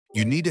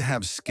You need to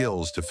have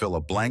skills to fill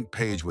a blank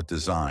page with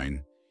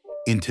design.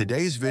 In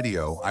today's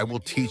video, I will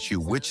teach you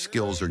which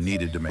skills are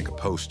needed to make a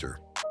poster.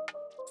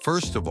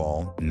 First of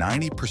all,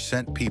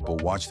 90% people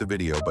watch the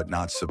video but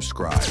not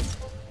subscribe.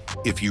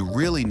 If you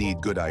really need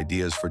good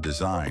ideas for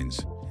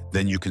designs,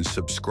 then you can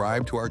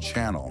subscribe to our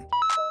channel.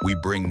 We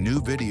bring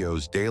new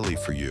videos daily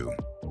for you.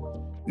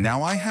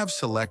 Now I have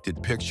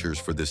selected pictures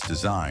for this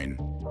design.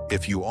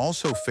 If you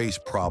also face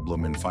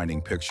problem in finding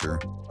picture,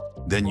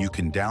 then you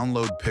can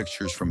download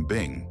pictures from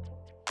Bing.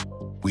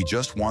 We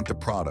just want the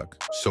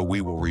product, so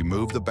we will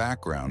remove the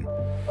background.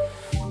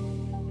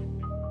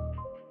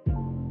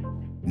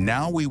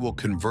 Now we will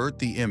convert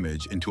the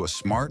image into a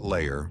smart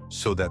layer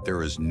so that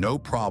there is no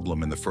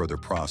problem in the further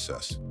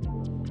process.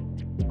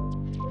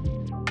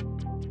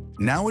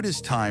 Now it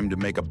is time to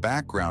make a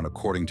background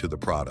according to the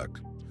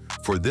product.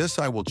 For this,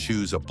 I will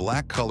choose a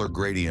black color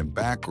gradient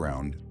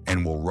background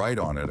and will write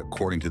on it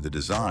according to the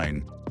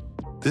design.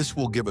 This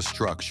will give a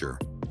structure,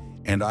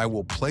 and I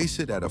will place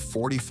it at a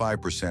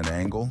 45%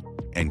 angle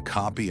and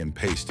copy and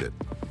paste it.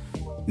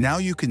 Now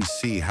you can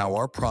see how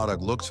our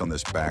product looks on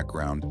this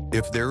background.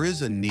 If there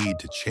is a need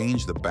to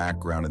change the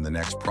background in the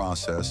next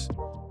process,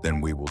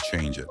 then we will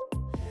change it.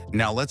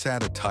 Now let's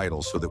add a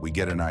title so that we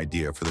get an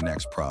idea for the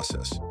next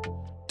process.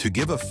 To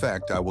give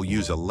effect, I will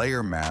use a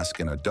layer mask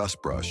and a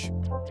dust brush.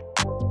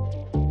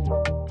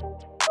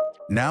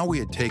 Now we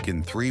had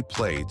taken 3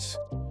 plates.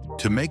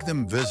 To make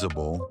them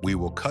visible, we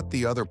will cut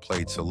the other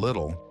plates a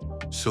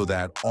little so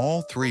that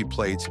all 3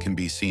 plates can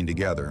be seen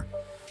together.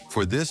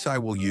 For this, I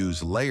will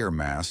use layer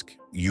mask.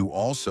 You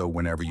also,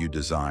 whenever you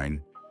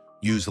design,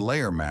 use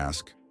layer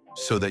mask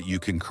so that you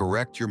can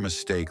correct your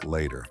mistake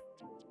later.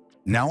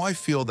 Now I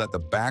feel that the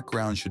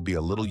background should be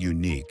a little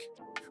unique.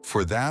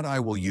 For that,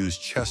 I will use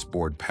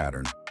chessboard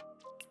pattern.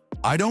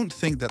 I don't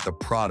think that the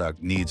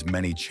product needs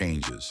many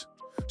changes,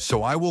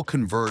 so I will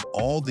convert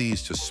all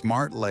these to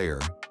smart layer.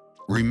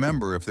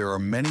 Remember, if there are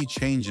many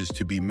changes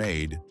to be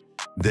made,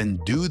 then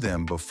do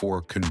them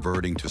before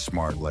converting to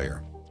smart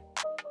layer.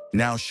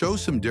 Now show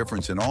some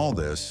difference in all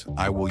this,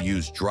 I will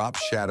use drop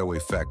shadow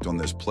effect on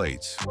this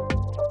plates.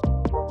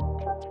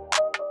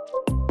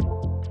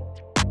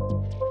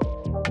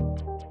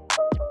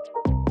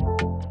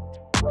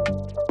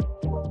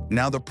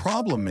 Now the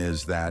problem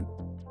is that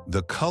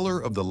the color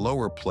of the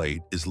lower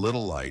plate is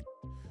little light,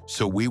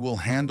 so we will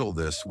handle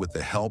this with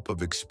the help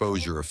of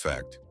exposure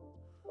effect.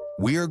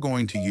 We are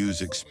going to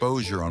use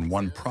exposure on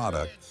one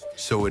product,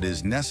 so it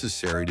is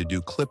necessary to do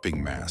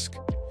clipping mask.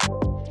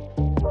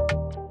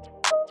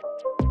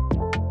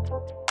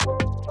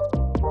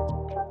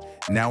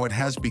 Now it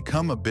has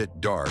become a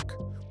bit dark,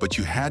 but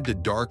you had to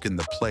darken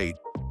the plate,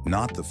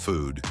 not the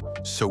food,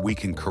 so we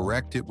can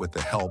correct it with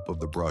the help of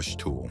the brush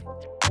tool.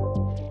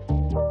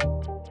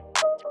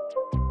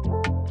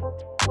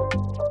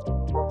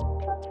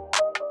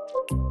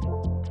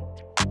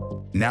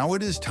 Now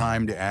it is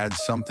time to add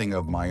something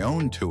of my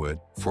own to it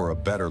for a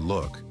better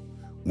look.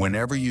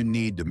 Whenever you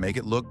need to make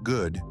it look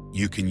good,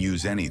 you can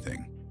use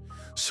anything.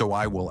 So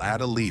I will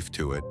add a leaf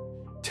to it,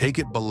 take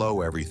it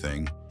below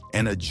everything,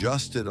 and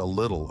adjust it a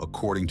little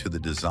according to the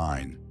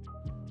design.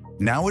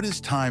 Now it is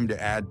time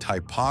to add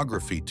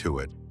typography to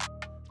it.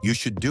 You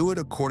should do it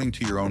according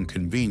to your own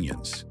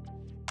convenience.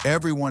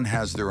 Everyone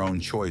has their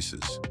own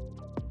choices.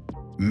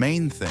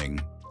 Main thing,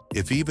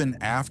 if even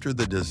after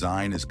the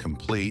design is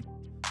complete,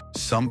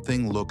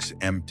 something looks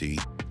empty,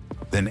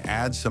 then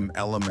add some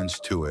elements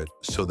to it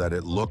so that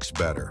it looks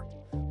better,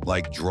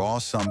 like draw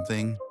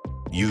something,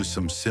 use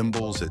some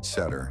symbols,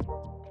 etc.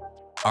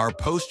 Our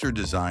poster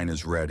design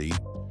is ready.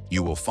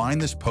 You will find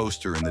this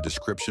poster in the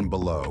description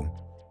below.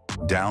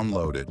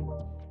 Download it.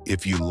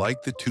 If you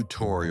like the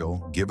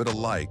tutorial, give it a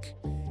like.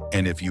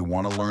 And if you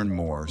want to learn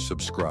more,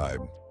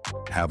 subscribe.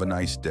 Have a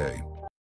nice day.